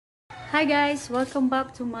Hi guys, welcome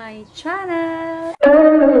back to my channel.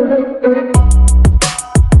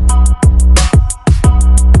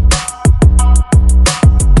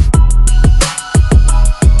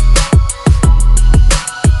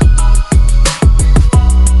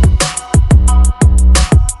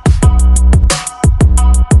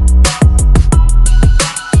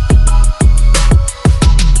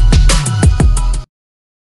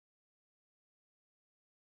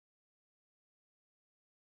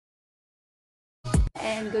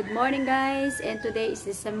 And good morning guys, and today is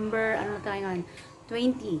December, ano tayo ngayon?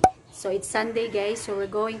 20. So it's Sunday guys, so we're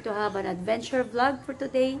going to have an adventure vlog for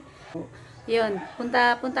today. Yun,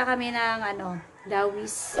 punta kami ng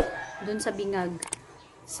Dawis, dun sa Bingag.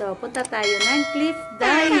 So punta tayo ng cliff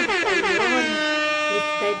dive. Ayun, cliff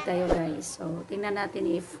dive tayo guys. So tingnan natin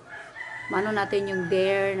if mano natin yung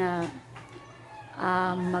dare na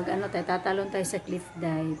tatalon tayo sa cliff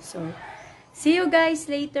dive. So see you guys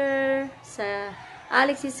later sa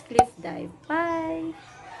Alex's Cliff Dive. Bye!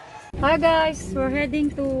 Hi guys! We're heading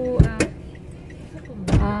to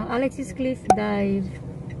Alex's Cliff Dive.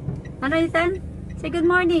 Ano Ethan? Say good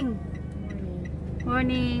morning!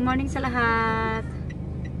 Morning! Morning sa lahat!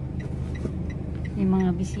 Yung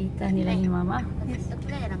mga bisita nila ni Mama. Yes.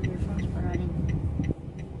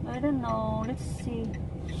 I don't know. Let's see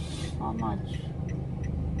how much.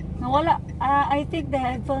 Nawala. I think the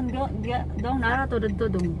headphone dong nara to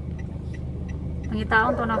dong.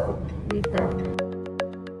 Pangitaon to na po later.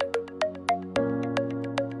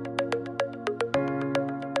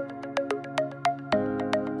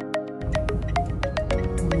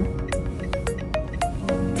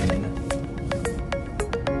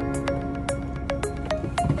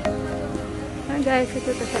 Hi guys,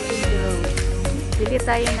 ito to sa video. Bili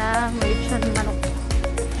tayo na lechon manok.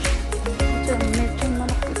 Lechon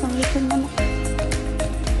manok. Isang lechon manok.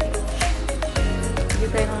 Bili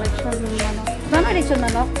tayo ng lechon manok. Ano lechon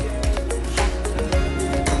manok?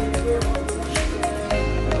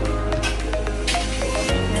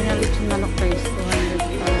 Yan yung lechon manok guys. 200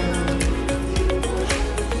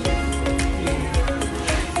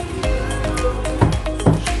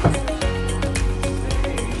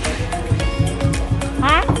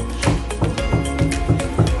 ha?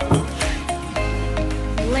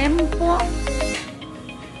 Lempo?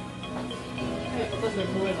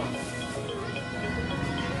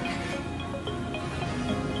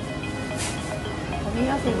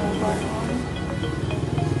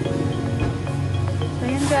 So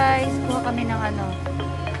yun guys, kuha kami ng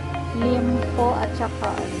limpo at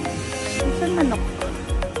saka isang manok.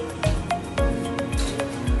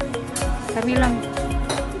 Kami lang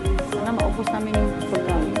sana maubos namin yung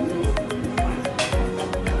pagkain.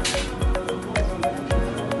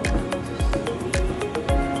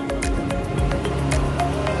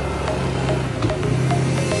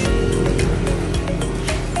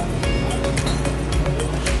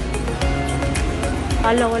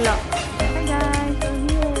 Wala. Hi guys, we're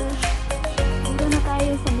here. Dito na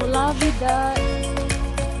tayo sa Mulabida.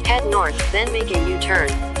 Head north, then make a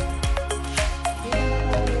U-turn.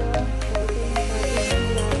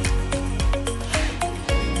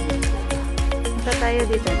 Punta tayo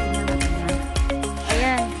dito. Tingnan natin yan.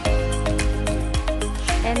 Ayan.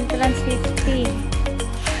 Entrance 50.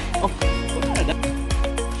 Oh.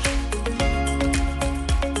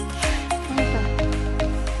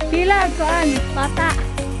 Pila koan bata.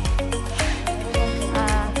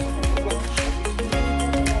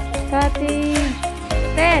 Kati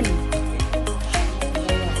 10.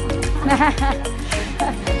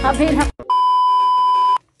 Habi na.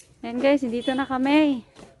 Ayan guys, dito na kami.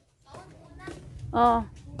 Oh.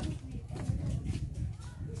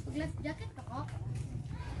 Life jacket ka ko?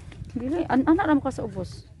 Dili, anak ram ka sa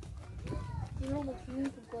ubos.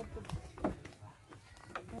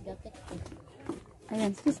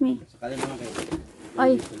 Ayan, excuse me. Sekali naman kayo.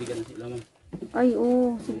 Ay. Tuligan na sila man. Ay,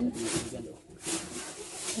 oo. Sige.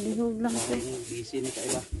 Halihog lang ito. Busy ni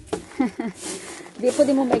kaiba. Di po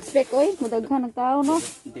di mo ma-expect, oy. Mudaghan ng tao, no?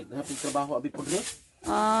 Hindi, dapat trabaho abi po rin.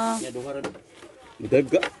 Ya, duha rin.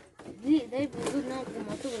 Mudaga. Di, dahil bugod na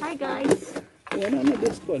kumato. Hi, guys. Wala na,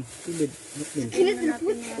 this one. Silid.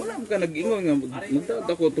 Wala ka nag-ingon nga. Magtawag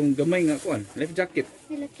ako itong gamay nga kuan. Life jacket.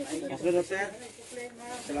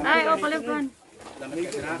 Ay, oh, palibran.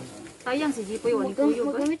 Sayang si Jipoy, wani kuyo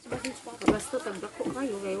ba? Pagasto, tagdako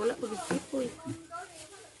kayo. Kaya wala pa si Jipoy.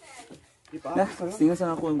 Tingnan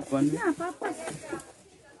sa ako ang kuan. Na, papas.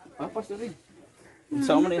 Papas na rin.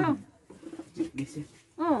 Saan mo na yun? Busy.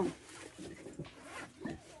 Oh.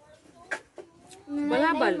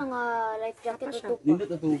 Balabal. Mga life jacket o Hindi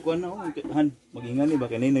tatukuan na ako. Han, mag-ingan ni ba?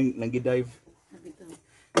 Kaya na nang-dive.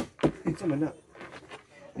 Ito man na.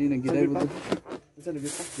 Ini nang giday mo to.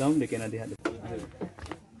 Dalam deh kena dihat.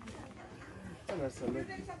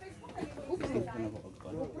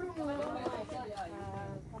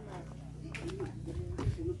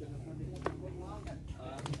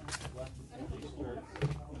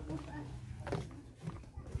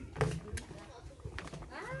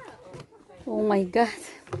 Oh my God.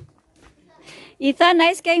 Ethan,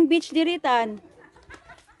 nice kayong beach diritan.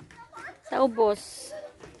 Sa ubos.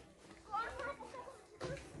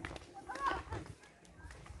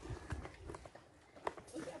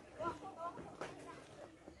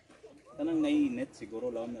 Tanang naiinit siguro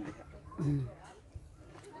lawan na diha.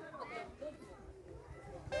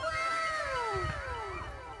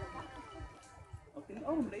 Okay,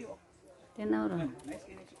 oh, malayo. Tinaw ra. Nice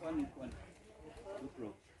kini si kuan.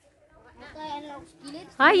 GoPro.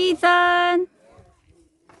 Hi, Ethan!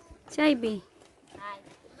 Si Ivy.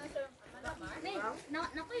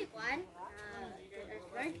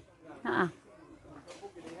 Ah.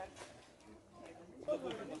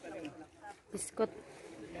 Biskot.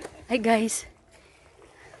 Hi, guys.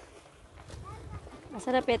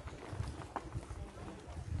 Masarapit.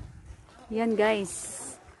 Yan, guys.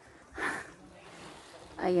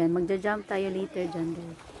 Ayan, magja-jump tayo later dyan,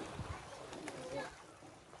 guys.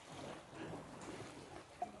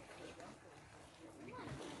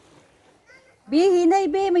 B, hinay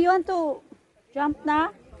B, may you want to jump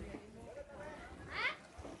na?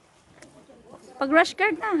 Pag rush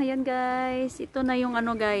guard na, ayan guys. Ito na yung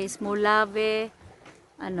ano guys, Molave,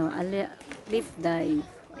 cliff dive.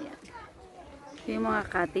 Ayan. Ito yung mga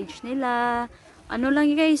cottage nila. Ano lang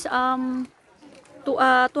yun guys,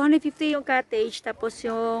 250 yung cottage, tapos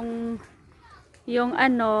yung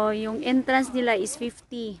entrance nila is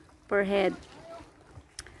 50 per head.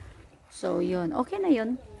 So yun, okay na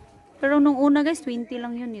yun. Pero nung una guys, 20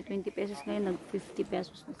 lang yun eh. 20 pesos ngayon, nag 50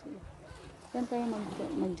 pesos na sila. Yan tayo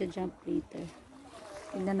magja-jump later.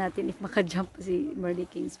 Tingnan natin if maka-jump si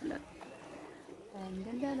Merliking's vlog.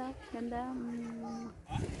 Ganda na. Ganda.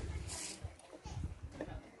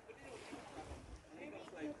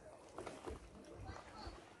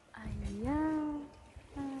 Ayan.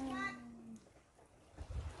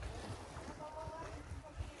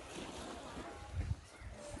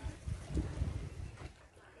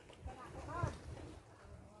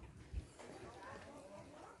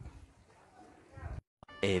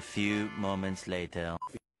 A few moments later.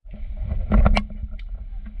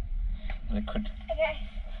 Record.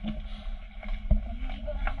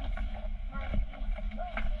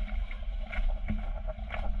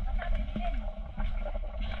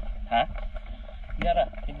 Ha? Nyara.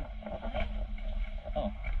 Ini.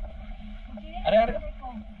 Oh. Are.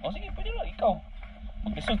 Oh sige, pwede lang ikaw.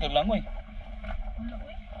 Magdesog ka lang oy.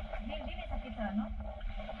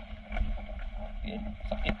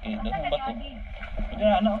 Sakit eh. Dagang bato. Pwede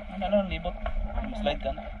na ano libot. Slide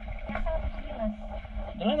ka na.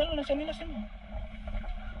 Dala na siya nilasin mo.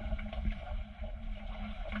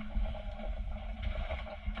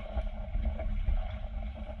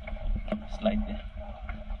 Slide ya.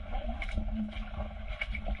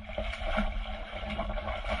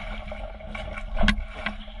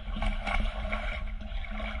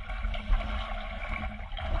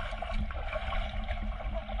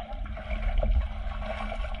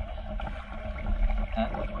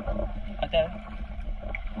 Ada.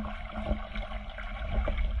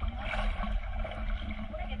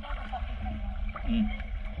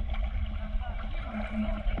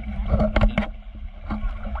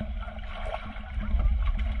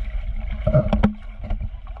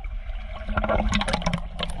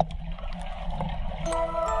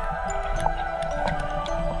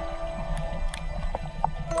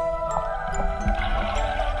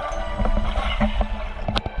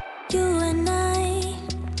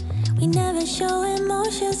 Show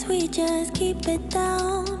emotions, we just keep it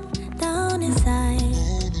down inside.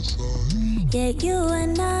 Yeah, you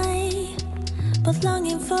and I both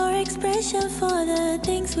longing for expression for the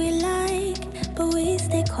things we like, but we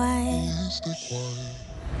stay quiet.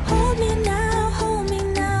 Hold me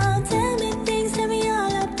now, tell me things, tell me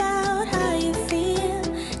all about how you feel.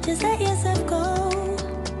 Just let yourself go.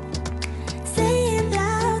 Say it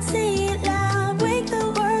loud, wake the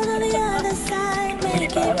world on the other side,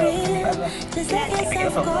 make it real. Just let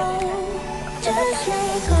yourself go. Just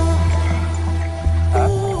let go.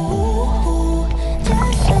 Ooh,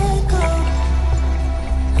 just let go.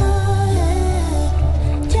 Oh yeah.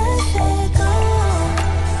 Just let go.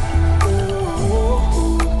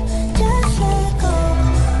 Ooh, just let go.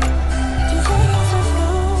 Just let yourself go.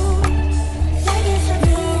 Let yourself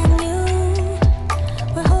be and you.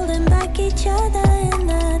 We're holding back each other in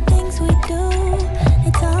the things we do.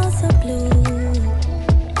 It's all so blue.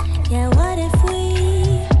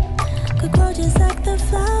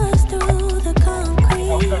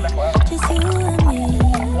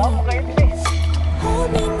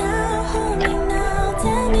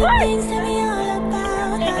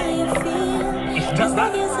 Just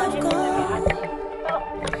let yourself go.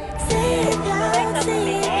 Say it loud,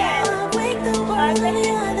 say it loud. Wake the world on the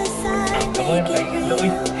other side. Make it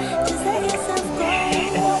real. Just let yourself go.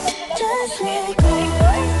 Just let go.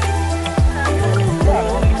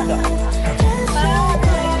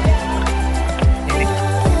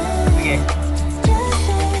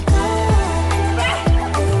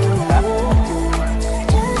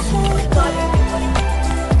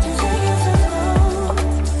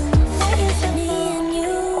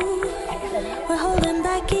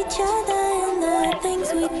 Each other and the things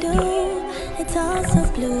we do, it's all so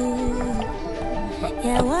blue.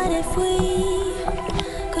 Yeah, what if we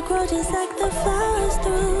could grow just like the flowers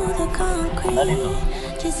through the concrete?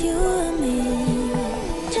 Just you and me.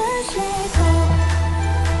 Just let go.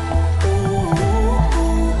 Ooh,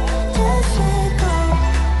 just let go.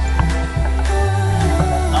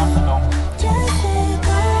 Just let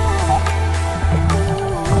go.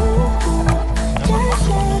 Ooh, just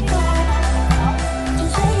let go.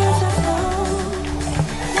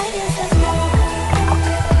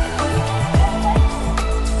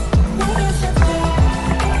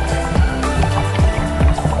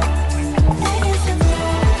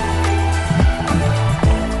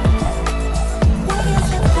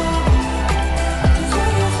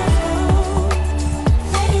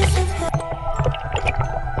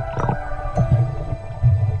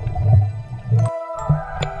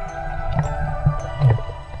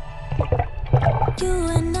 You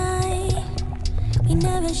and I, we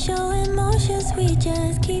never show emotions, we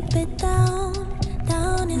just keep it down,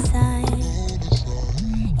 down inside.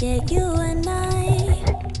 Yeah, you and I,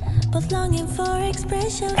 both longing for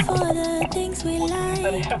expression for the things we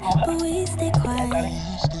like, but we stay quiet.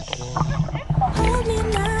 Hold me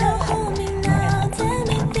now, tell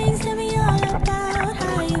me things, tell me all about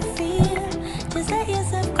how you feel. Just let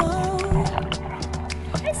yourself go.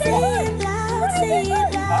 Say it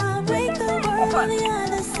loud, break the world on the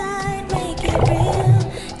other side, make it real.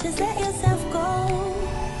 Just let yourself go,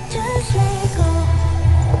 just let go.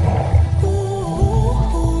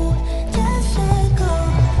 Ooh, just let go.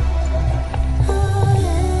 Oh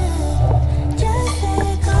yeah, just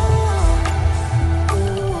let go.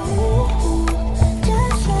 Ooh,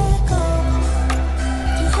 just let go.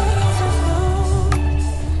 Just let yourself go.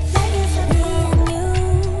 Let yourself be and you.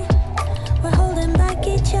 We're holding back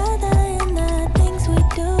each other and the things we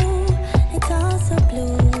do. It's all so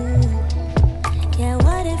blue. Yeah,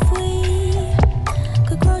 what if we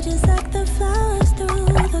could grow just like the flowers through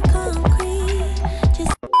the concrete?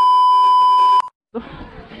 Just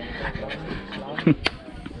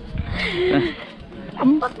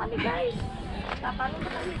Ambak man ni guys. Tapalo na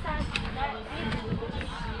kami sa.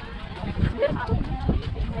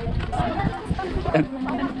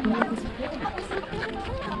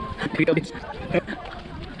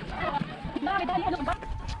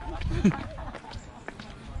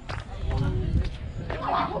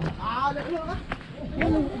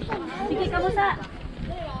 Sige, kamusta?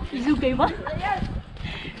 Isugay ba?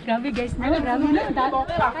 Grabe guys na, grabe na.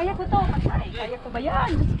 Kaya ko to. Kaya ko ba yan?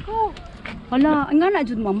 Diyos ko. Hala, nga na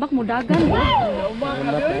jud mambak mo dagan.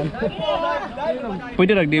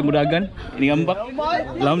 Pwede ra di mudagan. Ini ambak.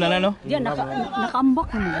 Laom na no. Diyan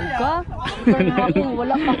nakaambak mo ka. Pero ako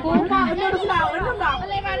wala pa ko.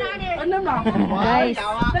 Guys,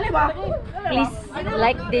 please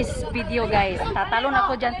like this video guys. Tatalon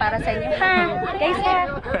ako diyan para sa inyo. Ha, guys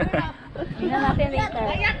ha. Tingnan natin later.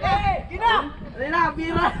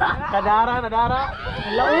 Nadara.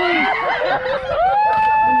 Hello.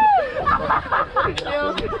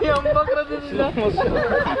 Yung bakra din sila.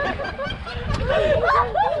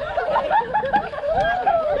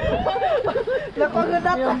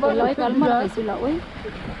 Oy, kalma na kayo sila, oy.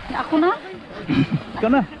 Ako na? Ikaw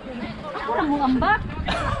na. Ako na mong ambak.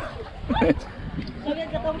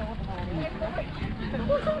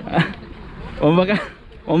 Mambak ka?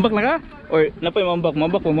 Mambak na ka? Or napay mambak?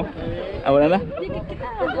 Mambak mo mo? Ah, wala na?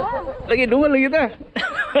 Lagi, dumal lagi ta.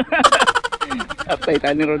 Apay,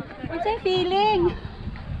 tani ron. What's your feeling?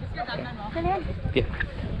 Yeah.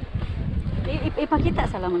 Ipakita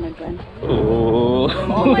sa laman nagkuhan. Oh.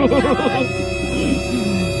 Oh my God!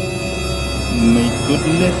 My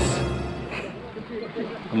goodness.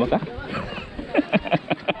 Ama ka?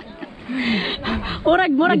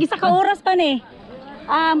 Murag isa ka oras pa ni.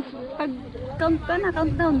 Pag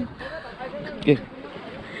countdown. Okay.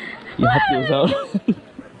 Yahat yung sa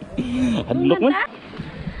hadlok man.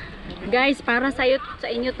 Guys, para sa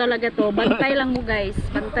inyo talaga to. Bantay lang mo guys.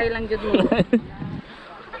 Bantay lang jud mo.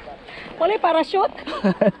 Wala parachute.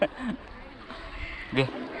 Okay.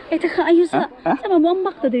 Ito ka ayos sa. Sa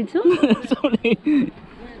mabuambak to dito. Sorry.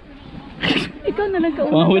 Ikaw na lang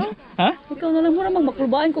kauna. Mahul. No? Ha? Ikaw na lang muna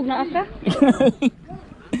magmakulbaan kung naa ka.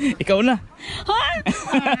 Ikaw na. Ha?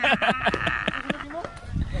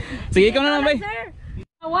 Sige, ikaw na lang, bay. Sir.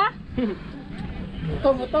 Awa?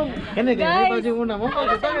 Kani Guys. kani pa una mo.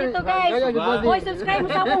 Ito guys. Boy, subscribe mo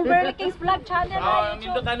sa akong Merliking's vlog channel.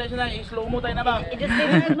 Nindot tayo siya na, i-slow mo tayo na ba? Angels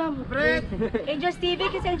TV, ma'am. Angels TV,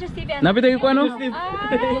 kasi Angels TV. Napit tayo ko ano? Okay.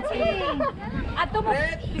 Ato mo,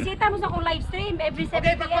 bisita mo sa akong live stream every 7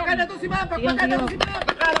 p.m. Pagpakan na to si ma'am, pagpakan na to si ma'am.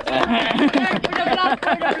 For the vlog,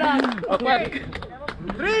 for the vlog. Okay.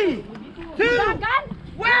 3 2 Pagpakan?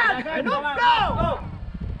 1 go!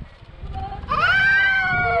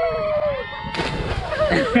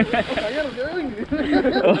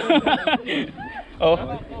 Oh,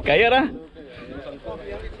 kaya ra.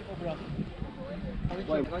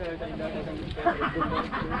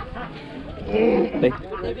 Teh,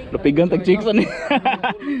 lupigan tag chicks ani.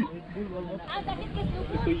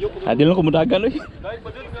 Adil lang kumudagan oy.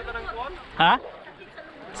 Ha?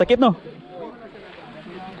 Sakit no?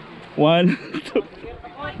 1 2.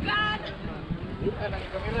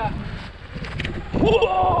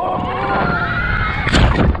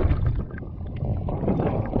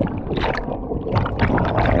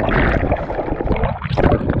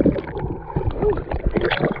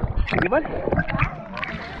 Gimana?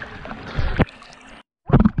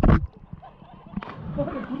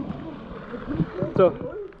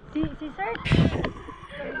 Si sir?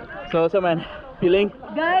 So man, feeling?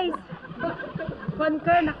 Guys,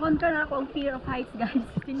 na-conquer na ako ang fear of heights, guys.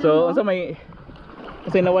 Tingnan So, mo. sa may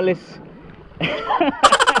kasi nawalis.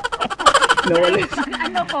 Nawalis.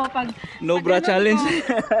 Ano ko, pag No bra challenge.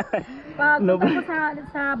 pag No punta ko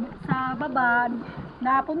sa baba,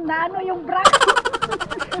 na ano yung bra.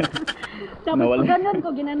 Tapos Nawala.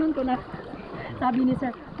 pag ginanon ko na. Sabi ni sir,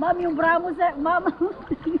 ma'am yung bra mo sir, ma'am.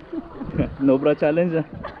 No bra challenge.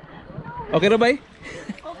 Okay ra bay?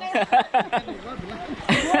 Okay.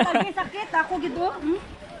 Lagi sakit ako gito.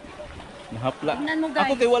 Nahapla. Tingnan mo, guys.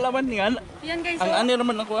 Ako kay wala man nga. Yan guys, Ang oh. ano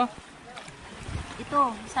naman ako ah. Ito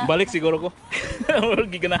sa Balik siguro ko.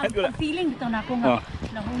 Giganahan ko na. ang feeling dito na ako nga Oh.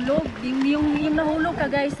 nahulog. Yung nahulog ka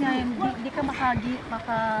guys nga di ka maka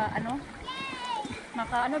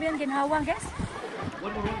ano ba yan ginhawa guys?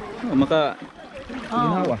 Oh, maka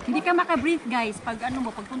ginawa. Hindi ka maka-breathe guys pag ano mo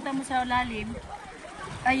pagpunta mo sa lalim.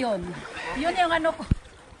 Ayun. Yun yung ano ko.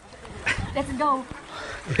 Let's go.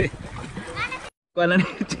 Kuala ni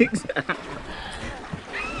chicks.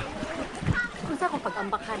 Unsa ko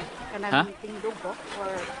pag-ambakan Ha? kanang tingdog ko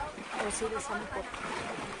or sila sa mukot.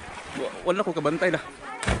 Wala ko kabantay lah.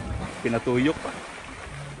 Pinatuyok pa.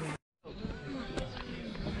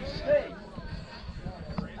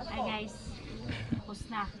 Ay guys. Tapos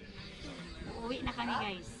na. Uuwi na kami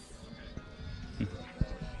guys.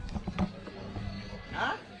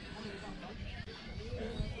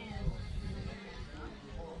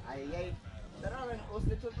 Ay. Dara lang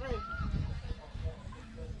uslit so pre.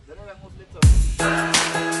 Dara lang uslit so.